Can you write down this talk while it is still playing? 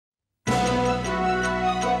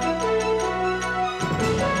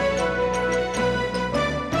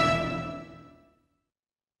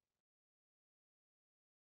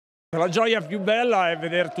La gioia più bella è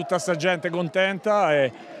vedere tutta questa gente contenta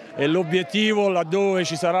e l'obiettivo, laddove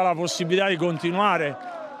ci sarà la possibilità di continuare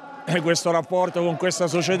questo rapporto con questa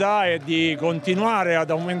società, è di continuare ad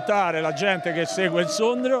aumentare la gente che segue il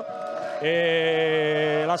Sondrio,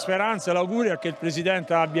 e la speranza e l'augurio è che il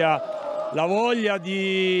Presidente abbia la voglia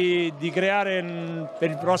di creare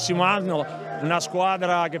per il prossimo anno una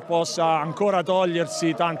squadra che possa ancora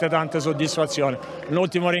togliersi tante soddisfazioni. Un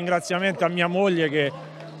ultimo ringraziamento a mia moglie, che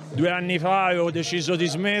 2 anni fa avevo deciso di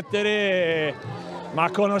smettere,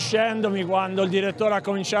 ma conoscendomi, quando il direttore ha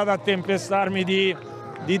cominciato a tempestarmi di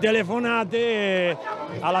telefonate,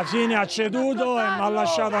 alla fine ha ceduto e mi ha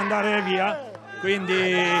lasciato andare via. Quindi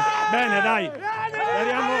bene, dai,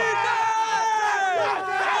 speriamo.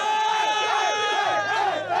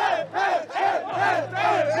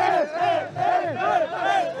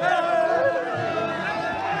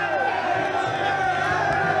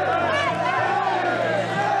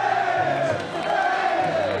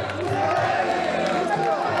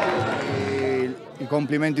 I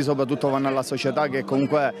complimenti soprattutto vanno alla società, che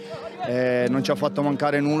comunque non ci ha fatto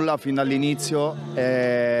mancare nulla fin dall'inizio.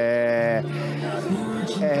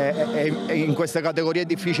 In queste categorie è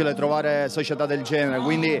difficile trovare società del genere,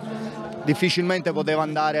 quindi difficilmente poteva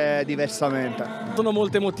andare diversamente. Sono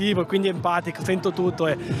molto emotivo, quindi empatico, sento tutto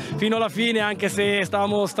e fino alla fine, anche se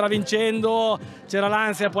stavamo stravincendo, c'era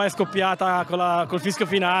l'ansia, poi è scoppiata col fischio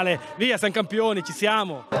finale. Via, siamo campioni, ci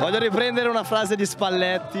siamo. Voglio riprendere una frase di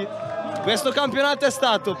Spalletti. Questo campionato è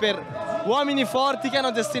stato per uomini forti che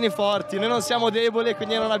hanno destini forti. Noi non siamo deboli e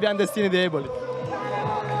quindi non abbiamo destini deboli.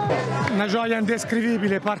 Una gioia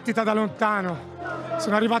indescrivibile, partita da lontano.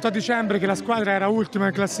 Sono arrivato a dicembre che la squadra era ultima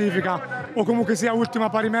in classifica, o comunque sia ultima a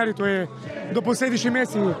pari merito, e dopo 16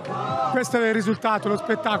 mesi questo è il risultato, lo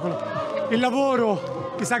spettacolo. Il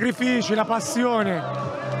lavoro, i sacrifici, la passione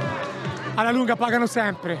alla lunga pagano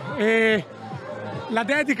sempre, e la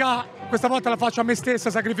dedica questa volta la faccio a me stesso,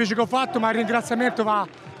 ai sacrifici che ho fatto, ma il ringraziamento va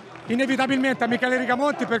inevitabilmente a Michele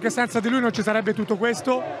Rigamonti, perché senza di lui non ci sarebbe tutto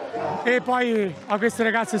questo, e poi a questi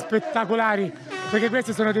ragazzi spettacolari, perché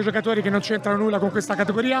questi sono dei giocatori che non c'entrano nulla con questa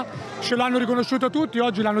categoria, ce l'hanno riconosciuto tutti,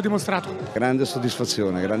 oggi l'hanno dimostrato. Grande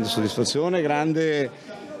soddisfazione,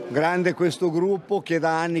 grande questo gruppo che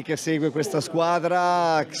da anni che segue questa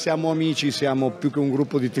squadra, siamo amici, siamo più che un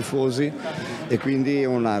gruppo di tifosi, e quindi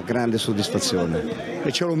una grande soddisfazione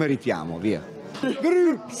e ce lo meritiamo, via.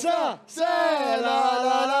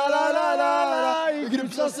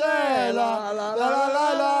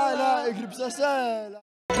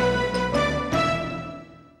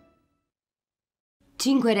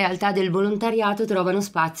 Cinque realtà del volontariato trovano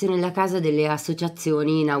spazio nella Casa delle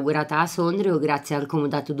Associazioni, inaugurata a Sondrio grazie al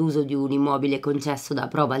comodato d'uso di un immobile concesso da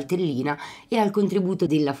Pro Valtellina e al contributo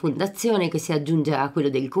della Fondazione, che si aggiunge a quello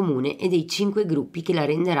del Comune e dei 5 gruppi che la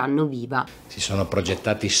renderanno viva. Si sono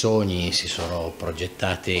progettati sogni, si sono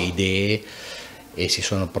progettate idee e si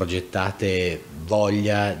sono progettate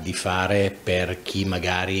voglia di fare per chi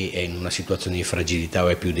magari è in una situazione di fragilità o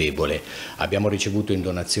è più debole. Abbiamo ricevuto in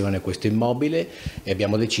donazione questo immobile e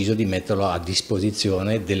abbiamo deciso di metterlo a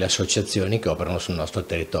disposizione delle associazioni che operano sul nostro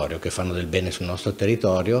territorio, che fanno del bene sul nostro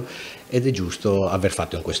territorio, ed è giusto aver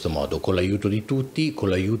fatto in questo modo, con l'aiuto di tutti, con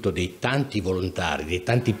l'aiuto dei tanti volontari, dei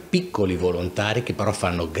tanti piccoli volontari che però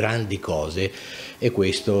fanno grandi cose, e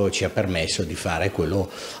questo ci ha permesso di fare quello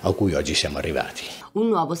a cui oggi siamo arrivati. Un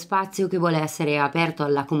nuovo spazio che vuole essere aperto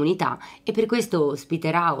alla comunità, e per questo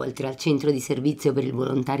ospiterà, oltre al centro di servizio per il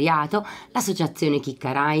volontariato, l'associazione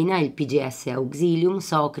Chiccaraina, il PGS Auxilium,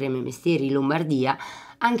 Socrem e Mestieri Lombardia,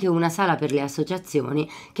 anche una sala per le associazioni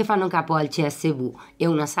che fanno capo al CSV e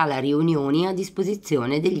una sala riunioni a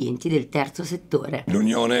disposizione degli enti del terzo settore.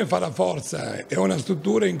 L'Unione fa la forza, è una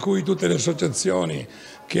struttura in cui tutte le associazioni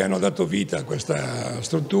che hanno dato vita a questa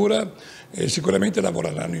struttura sicuramente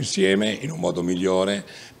lavoreranno insieme in un modo migliore,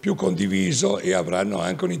 più condiviso, e avranno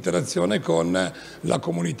anche un'interazione con la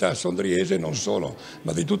comunità sondriese, non solo,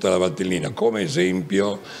 ma di tutta la Valtellina, come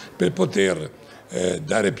esempio per poter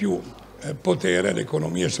dare più potere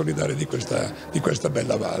all'economia solidale di questa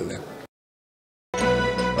bella valle.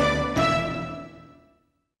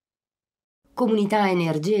 Comunità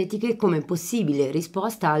energetiche come possibile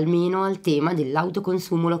risposta almeno al tema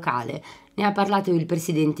dell'autoconsumo locale. Ne ha parlato il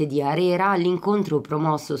presidente di Arera all'incontro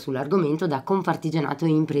promosso sull'argomento da Confartigianato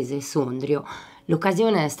Imprese Sondrio.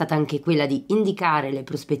 L'occasione è stata anche quella di indicare le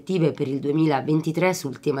prospettive per il 2023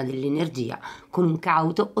 sul tema dell'energia, con un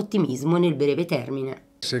cauto ottimismo nel breve termine.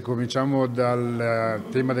 Se cominciamo dal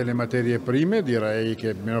tema delle materie prime, direi che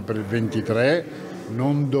almeno per il 23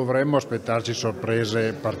 non dovremmo aspettarci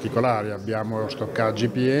sorprese particolari, abbiamo stoccaggi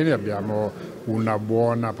pieni, abbiamo una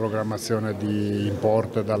buona programmazione di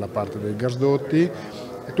import dalla parte dei gasdotti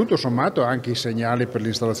e tutto sommato anche i segnali per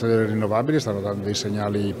l'installazione delle rinnovabili stanno dando dei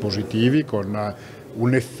segnali positivi con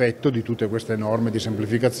un effetto di tutte queste norme di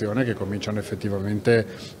semplificazione che cominciano effettivamente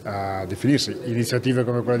a definirsi. Iniziative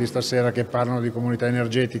come quella di stasera che parlano di comunità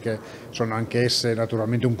energetiche sono anche esse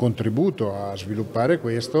naturalmente un contributo a sviluppare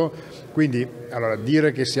questo, quindi allora,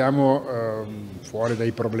 dire che siamo fuori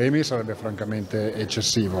dai problemi sarebbe francamente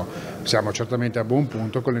eccessivo. Siamo certamente a buon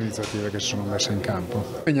punto con le iniziative che si sono messe in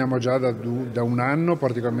campo. Veniamo già da un anno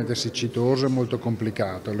particolarmente siccitoso e molto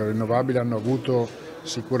complicato. Le rinnovabili hanno avuto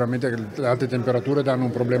sicuramente le alte temperature danno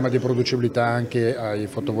un problema di producibilità anche ai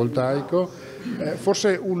fotovoltaico.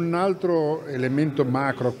 Forse un altro elemento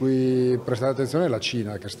macro a cui prestare attenzione è la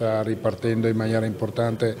Cina, che sta ripartendo in maniera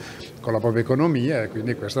importante con la propria economia e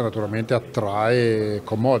quindi questo naturalmente attrae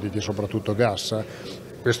commodity, soprattutto gas.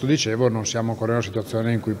 Questo dicevo, non siamo ancora in una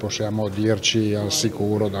situazione in cui possiamo dirci al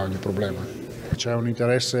sicuro da ogni problema. C'è un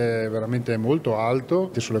interesse veramente molto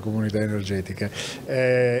alto sulle comunità energetiche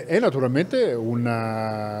e naturalmente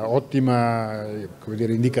una ottima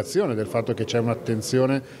indicazione del fatto che c'è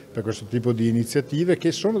un'attenzione per questo tipo di iniziative,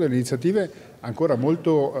 che sono delle iniziative ancora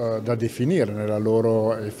molto da definire nella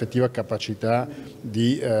loro effettiva capacità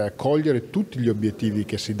di cogliere tutti gli obiettivi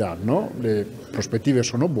che si danno. Le prospettive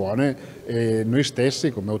sono buone e noi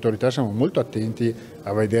stessi come autorità siamo molto attenti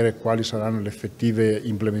a vedere quali saranno le effettive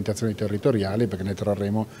implementazioni territoriali, perché ne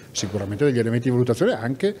trarremo sicuramente degli elementi di valutazione e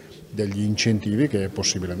anche degli incentivi che è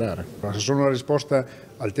possibile dare. Se sono una risposta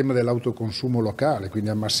al tema dell'autoconsumo locale, quindi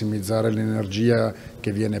a massimizzare l'energia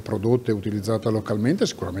che viene prodotta e utilizzata localmente,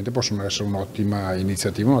 sicuramente possono essere un'ottima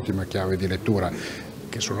iniziativa, un'ottima chiave di lettura.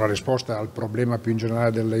 Che sono una risposta al problema più in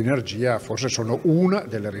generale dell'energia, forse sono una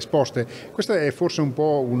delle risposte. Questo è forse un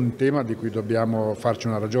po' un tema di cui dobbiamo farci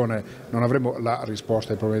una ragione. Non avremo la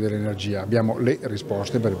risposta ai problemi dell'energia, abbiamo le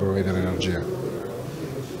risposte per i problemi dell'energia.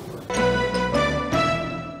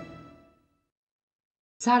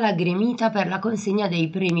 Sala gremita per la consegna dei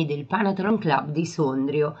premi del Panathlon Club di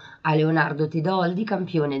Sondrio. A Leonardo Tedoldi,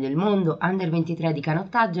 campione del mondo Under 23 di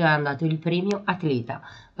canottaggio, è andato il premio atleta.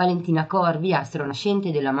 Valentina Corvi,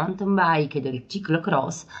 astronascente della mountain bike e del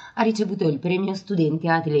ciclocross, ha ricevuto il premio studente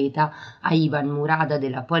atleta. A Ivan Murada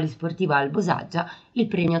della Polisportiva Albosaggia il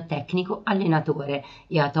premio tecnico allenatore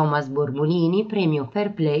e a Thomas Bormolini premio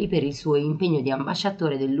Fair Play per il suo impegno di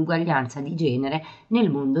ambasciatore dell'uguaglianza di genere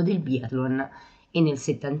nel mondo del biathlon. E nel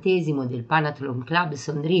 70° del Panathlon Club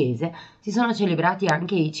sondriese si sono celebrati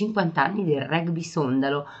anche i 50 anni del rugby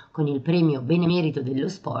sondalo, con il premio Benemerito dello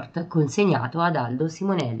Sport consegnato ad Aldo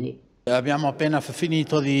Simonelli. Abbiamo appena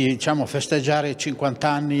finito di festeggiare i 50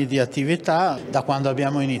 anni di attività, da quando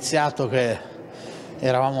abbiamo iniziato che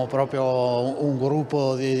eravamo proprio un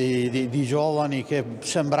gruppo di giovani che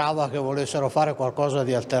sembrava che volessero fare qualcosa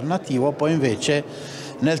di alternativo, poi invece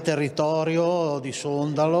nel territorio di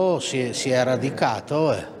Sondalo si è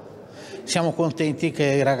radicato e siamo contenti che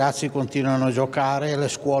i ragazzi continuano a giocare, le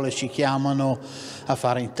scuole ci chiamano a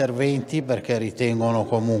fare interventi perché ritengono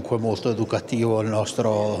comunque molto educativo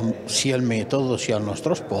sia il metodo sia il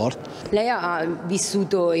nostro sport. Lei ha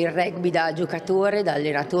vissuto il rugby da giocatore, da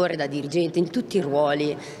allenatore, da dirigente, in tutti i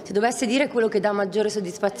ruoli. Se dovesse dire quello che dà maggiore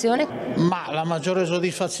soddisfazione? Ma la maggiore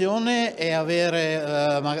soddisfazione è avere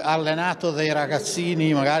allenato dei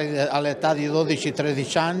ragazzini magari all'età di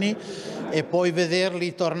 12-13 anni e poi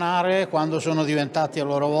vederli tornare quando sono diventati a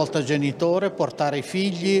loro volta genitore, portare i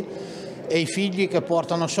figli e i figli che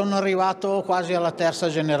portano. Sono arrivato quasi alla terza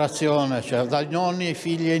generazione, cioè dai nonni ai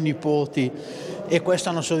figli ai nipoti, e questa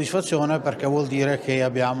è una soddisfazione perché vuol dire che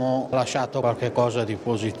abbiamo lasciato qualche cosa di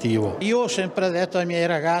positivo. Io ho sempre detto ai miei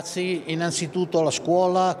ragazzi innanzitutto la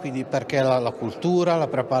scuola, quindi perché la cultura, la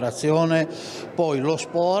preparazione, poi lo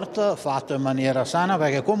sport fatto in maniera sana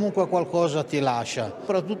perché comunque qualcosa ti lascia.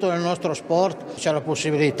 Soprattutto nel nostro sport c'è la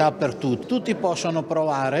possibilità per tutti, tutti possono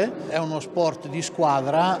provare, è uno sport di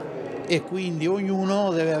squadra e quindi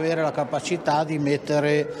ognuno deve avere la capacità di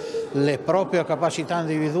mettere le proprie capacità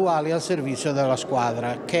individuali al servizio della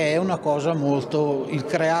squadra, che è una cosa il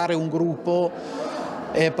creare un gruppo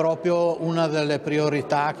è proprio una delle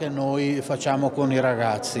priorità che noi facciamo con i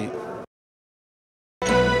ragazzi.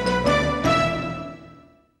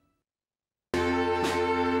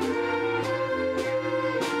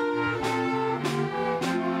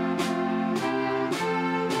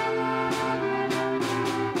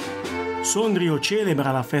 Sondrio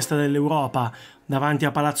celebra la festa dell'Europa. Davanti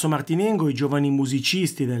a Palazzo Martinengo i giovani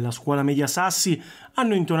musicisti della scuola media Sassi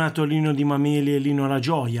hanno intonato l'inno di Mameli e l'inno alla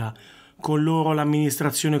gioia. con loro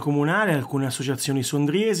l'amministrazione comunale, alcune associazioni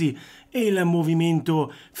sondriesi e il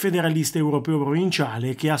movimento federalista europeo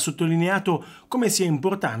provinciale, che ha sottolineato come sia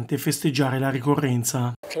importante festeggiare la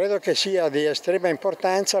ricorrenza. Credo che sia di estrema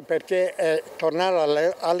importanza perché è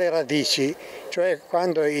tornare alle radici, cioè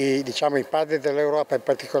quando i padri dell'Europa, in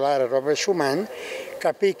particolare Robert Schuman,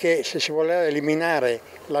 capì che se si voleva eliminare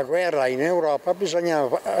la guerra in Europa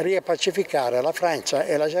bisognava riappacificare la Francia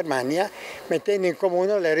e la Germania mettendo in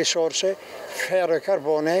comune le risorse ferro e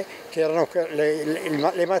carbone, che erano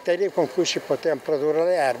le materie con cui si potevano produrre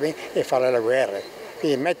le armi e fare le guerre.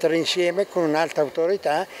 Quindi mettere insieme con un'alta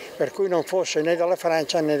autorità per cui non fosse né dalla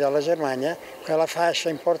Francia né dalla Germania quella fascia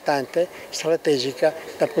importante, strategica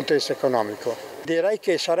dal punto di vista economico. Direi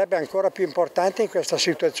che sarebbe ancora più importante in questa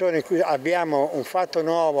situazione in cui abbiamo un fatto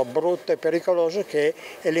nuovo, brutto e pericoloso, che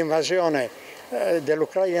è l'invasione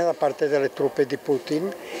dell'Ucraina da parte delle truppe di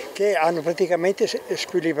Putin, che hanno praticamente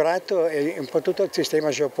squilibrato un po' tutto il sistema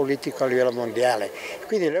geopolitico a livello mondiale.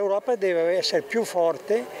 Quindi l'Europa deve essere più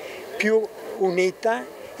forte, più unita,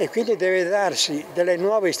 e quindi deve darsi delle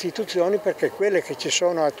nuove istituzioni, perché quelle che ci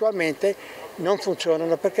sono attualmente non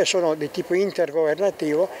funzionano, perché sono di tipo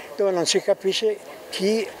intergovernativo, dove non si capisce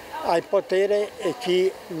chi ha il potere e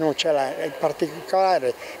chi non ce l'ha. In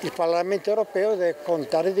particolare il Parlamento europeo deve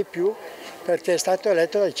contare di più perché è stato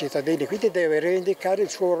eletto dai cittadini, quindi deve rivendicare il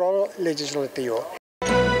suo ruolo legislativo.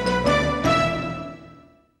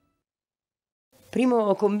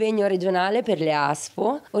 Primo convegno regionale per le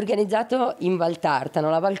ASFO organizzato in Val Tartano.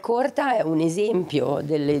 La Val Corta è un esempio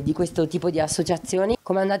di questo tipo di associazioni.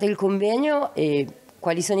 Come è andato il convegno e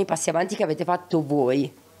quali sono i passi avanti che avete fatto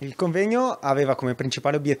voi? Il convegno aveva come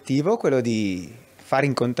principale obiettivo quello di far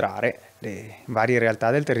incontrare le varie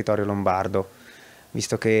realtà del territorio lombardo,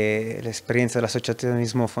 visto che l'esperienza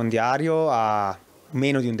dell'associazionismo fondiario ha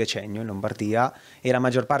meno di un decennio in Lombardia e la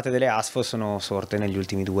maggior parte delle ASFO sono sorte negli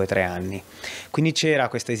ultimi 2 o 3 anni. Quindi c'era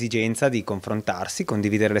questa esigenza di confrontarsi,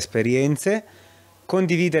 condividere le esperienze,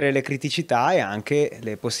 condividere le criticità e anche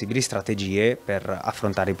le possibili strategie per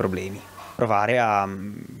affrontare i problemi. Provare a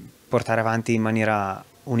portare avanti in maniera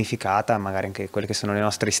unificata magari anche quelle che sono le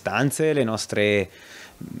nostre istanze, le nostre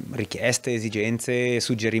richieste, esigenze,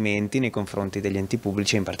 suggerimenti nei confronti degli enti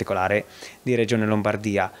pubblici, in particolare di Regione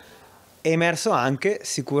Lombardia. È emerso anche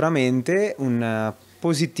sicuramente un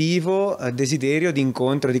positivo desiderio di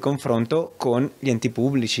incontro e di confronto con gli enti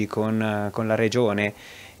pubblici, con la Regione,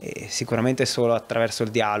 e sicuramente solo attraverso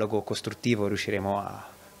il dialogo costruttivo riusciremo a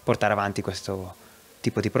portare avanti questo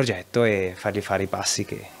tipo di progetto e fargli fare i passi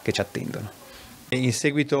che ci attendono. In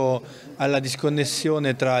seguito alla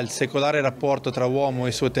disconnessione tra il secolare rapporto tra uomo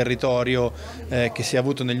e suo territorio che si è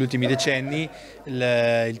avuto negli ultimi decenni,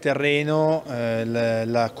 il terreno,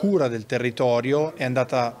 la cura del territorio è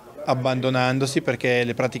andata abbandonandosi perché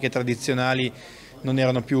le pratiche tradizionali non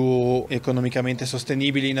erano più economicamente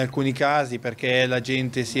sostenibili in alcuni casi, perché la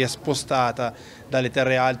gente si è spostata dalle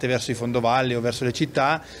terre alte verso i fondovalle o verso le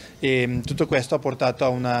città, e tutto questo ha portato a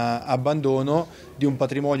un abbandono di un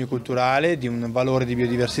patrimonio culturale, di un valore di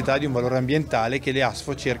biodiversità, di un valore ambientale che le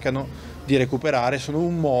ASFO cercano di recuperare. Sono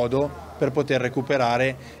un modo per poter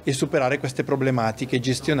recuperare e superare queste problematiche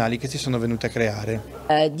gestionali che si sono venute a creare.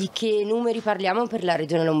 Di che numeri parliamo per la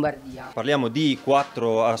Regione Lombardia? Parliamo di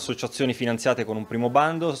 4 associazioni finanziate con un primo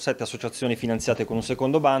bando, 7 associazioni finanziate con un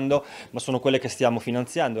secondo bando, ma sono quelle che stiamo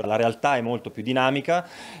finanziando. La realtà è molto più dinamica,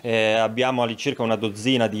 abbiamo all'incirca una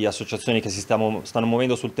dozzina di associazioni che si stanno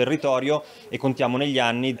muovendo sul territorio e contiamo negli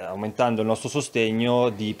anni, aumentando il nostro sostegno,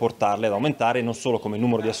 di portarle ad aumentare non solo come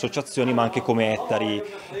numero di associazioni ma anche come ettari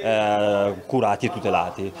curati e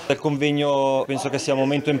tutelati. Il convegno penso che sia un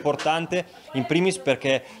momento importante, in primis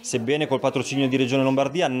perché sebbene col patrocinio di Regione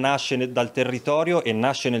Lombardia nasce dal territorio e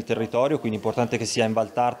nasce nel territorio, quindi è importante che sia in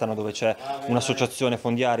Val Tartano, dove c'è un'associazione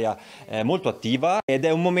fondiaria molto attiva, ed è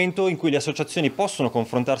un momento in cui le associazioni possono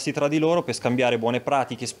confrontarsi tra di loro per scambiare buone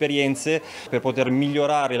pratiche, esperienze, per poter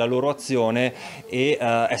migliorare la loro azione e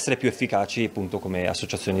essere più efficaci appunto come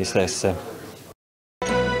associazioni stesse.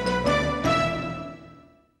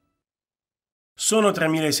 Sono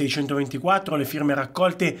 3.624 le firme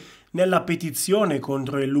raccolte nella petizione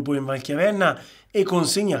contro il lupo in Valchiavenna e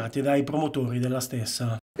consegnate dai promotori della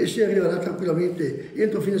stessa. E si arriverà tranquillamente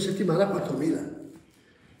entro fine settimana a 4.000.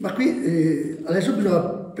 Ma qui adesso bisogna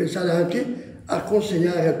pensare anche a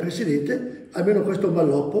consegnare al Presidente almeno questo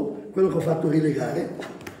balloppo, quello che ho fatto rilegare.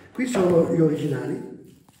 Qui sono gli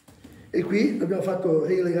originali e qui l'abbiamo fatto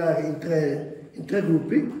rilegare in tre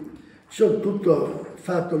gruppi, sono tutto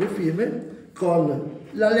fatto le firme, con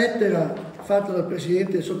la lettera fatta dal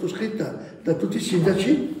Presidente e sottoscritta da tutti i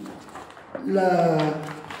sindaci,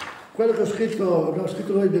 quello che abbiamo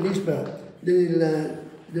scritto noi dell'ISPRA,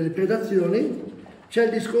 delle predazioni, c'è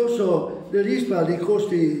il discorso dell'ISPRA dei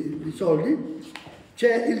costi di soldi,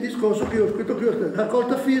 c'è il discorso che io ho scritto qui,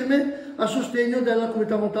 raccolta firme a sostegno della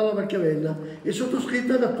comunità montana Valchiavenna e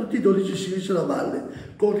sottoscritta da tutti i 12 sindaci della valle,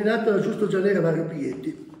 coordinata da Giusto Gianera e Mario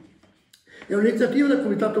Pietti. È un'iniziativa del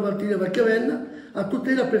Comitato Valtina Valchiavenna a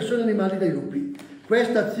tutela persone e animali dai lupi.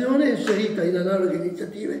 Questa azione è inserita in analoghe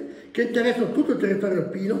iniziative che interessano tutto il territorio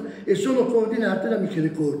alpino e sono coordinate da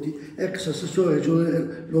Michele Corti, ex assessore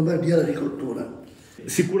Regione Lombardia all'agricoltura.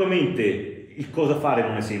 Sicuramente il cosa fare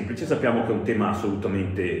non è semplice, sappiamo che è un tema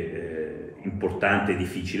assolutamente importante e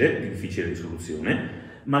difficile risoluzione,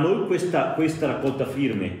 ma noi questa raccolta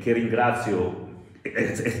firme, che ringrazio,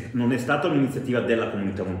 non è stata un'iniziativa della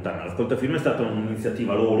comunità montana, la raccolta firme è stata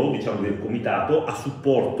un'iniziativa loro, diciamo del comitato, a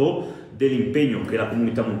supporto dell'impegno che la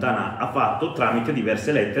comunità montana ha fatto tramite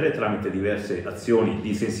diverse lettere, tramite diverse azioni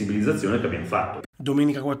di sensibilizzazione che abbiamo fatto.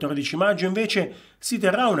 Domenica 14 maggio invece si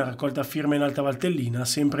terrà una raccolta firme in Alta Valtellina,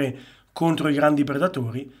 sempre contro i grandi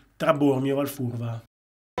predatori, tra Bormio e Valfurva.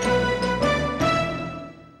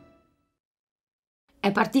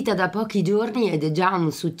 È partita da pochi giorni ed è già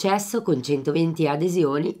un successo con 120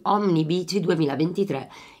 adesioni Omnibici 2023,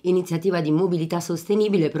 iniziativa di mobilità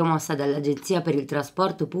sostenibile promossa dall'Agenzia per il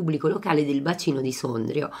Trasporto Pubblico Locale del Bacino di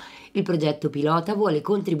Sondrio. Il progetto pilota vuole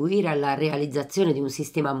contribuire alla realizzazione di un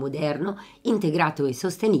sistema moderno, integrato e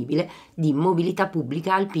sostenibile di mobilità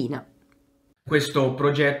pubblica alpina. Questo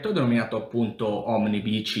progetto, denominato appunto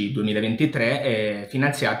Omnibici 2023, è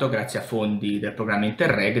finanziato grazie a fondi del programma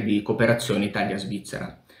Interreg di cooperazione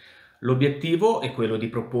Italia-Svizzera. L'obiettivo è quello di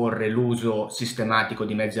proporre l'uso sistematico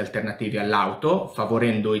di mezzi alternativi all'auto,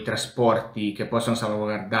 favorendo i trasporti che possano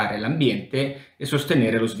salvaguardare l'ambiente e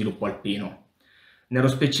sostenere lo sviluppo alpino. Nello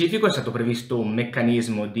specifico è stato previsto un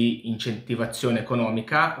meccanismo di incentivazione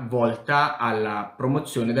economica volta alla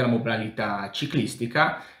promozione della mobilità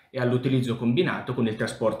ciclistica e all'utilizzo combinato con il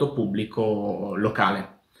trasporto pubblico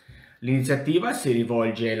locale. L'iniziativa si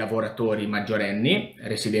rivolge ai lavoratori maggiorenni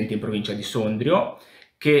residenti in provincia di Sondrio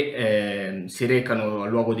che si recano al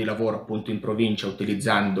luogo di lavoro appunto in provincia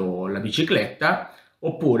utilizzando la bicicletta,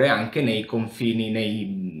 oppure anche nei confini,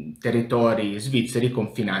 nei territori svizzeri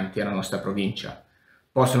confinanti alla nostra provincia.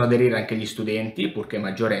 Possono aderire anche gli studenti, purché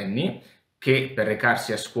maggiorenni, che per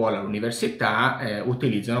recarsi a scuola all'università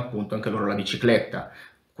utilizzano appunto anche loro la bicicletta.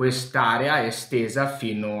 Quest'area è estesa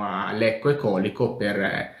fino a Lecco e Colico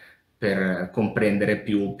per comprendere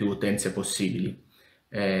più utenze possibili.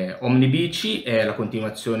 Omnibici è la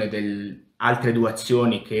continuazione di altre due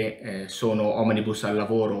azioni che sono Omnibus al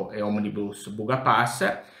lavoro e Omnibus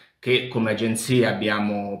Bugapass, che come agenzia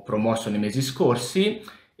abbiamo promosso nei mesi scorsi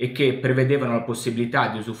e che prevedevano la possibilità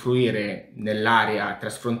di usufruire nell'area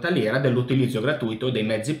trasfrontaliera dell'utilizzo gratuito dei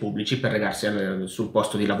mezzi pubblici per recarsi sul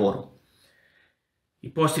posto di lavoro. I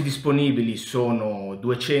posti disponibili sono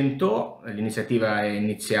 200, l'iniziativa è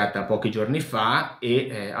iniziata pochi giorni fa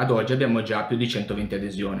e ad oggi abbiamo già più di 120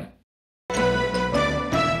 adesioni.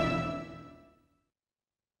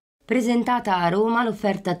 Presentata a Roma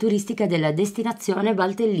l'offerta turistica della destinazione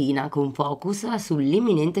Valtellina con focus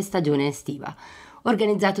sull'imminente stagione estiva.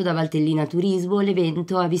 Organizzato da Valtellina Turismo,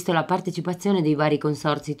 l'evento ha visto la partecipazione dei vari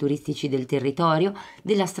consorzi turistici del territorio,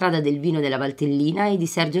 della Strada del Vino della Valtellina e di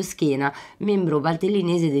Sergio Schena, membro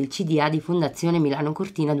valtellinese del CDA di Fondazione Milano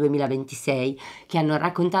Cortina 2026, che hanno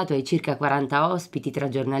raccontato ai circa 40 ospiti tra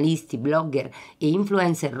giornalisti, blogger e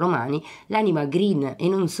influencer romani l'anima green e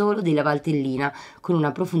non solo della Valtellina, con un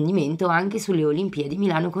approfondimento anche sulle Olimpiadi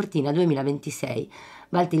Milano Cortina 2026.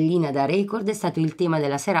 Valtellina da record è stato il tema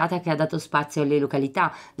della serata, che ha dato spazio alle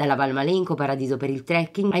località, dalla Val Malenco, paradiso per il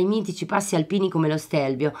trekking, ai mitici passi alpini come lo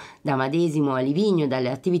Stelvio, da Madesimo a Livigno,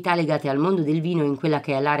 dalle attività legate al mondo del vino in quella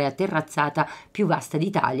che è l'area terrazzata più vasta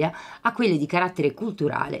d'Italia, a quelle di carattere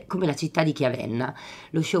culturale come la città di Chiavenna.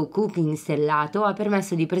 Lo show cooking stellato ha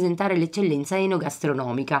permesso di presentare l'eccellenza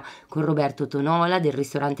enogastronomica, con Roberto Tonola del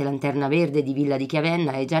ristorante Lanterna Verde di Villa di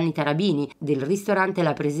Chiavenna e Gianni Tarabini del ristorante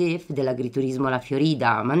La Presef dell'agriturismo La Fiorida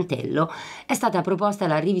a Mantello. È stata proposta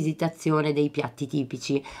la rivisitazione dei piatti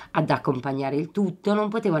tipici. Ad accompagnare il tutto non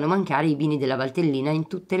potevano mancare i vini della Valtellina in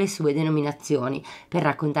tutte le sue denominazioni, per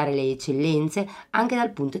raccontare le eccellenze anche dal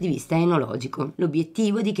punto di vista enologico.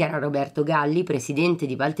 L'obiettivo, dichiara Roberto Galli, presidente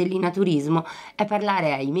di Valtellina Turismo, è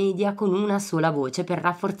parlare ai media con una sola voce per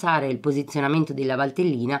rafforzare il posizionamento della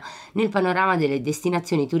Valtellina nel panorama delle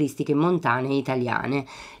destinazioni turistiche montane italiane.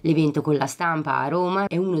 L'evento con la stampa a Roma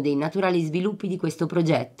è uno dei naturali sviluppi di questo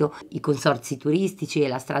progetto. I consorzi turistici e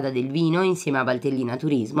la Strada del Vino, insieme a Valtellina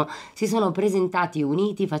Turismo, si sono presentati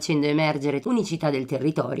uniti facendo emergere l'unicità del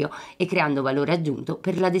territorio e creando valore aggiunto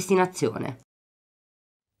per la destinazione.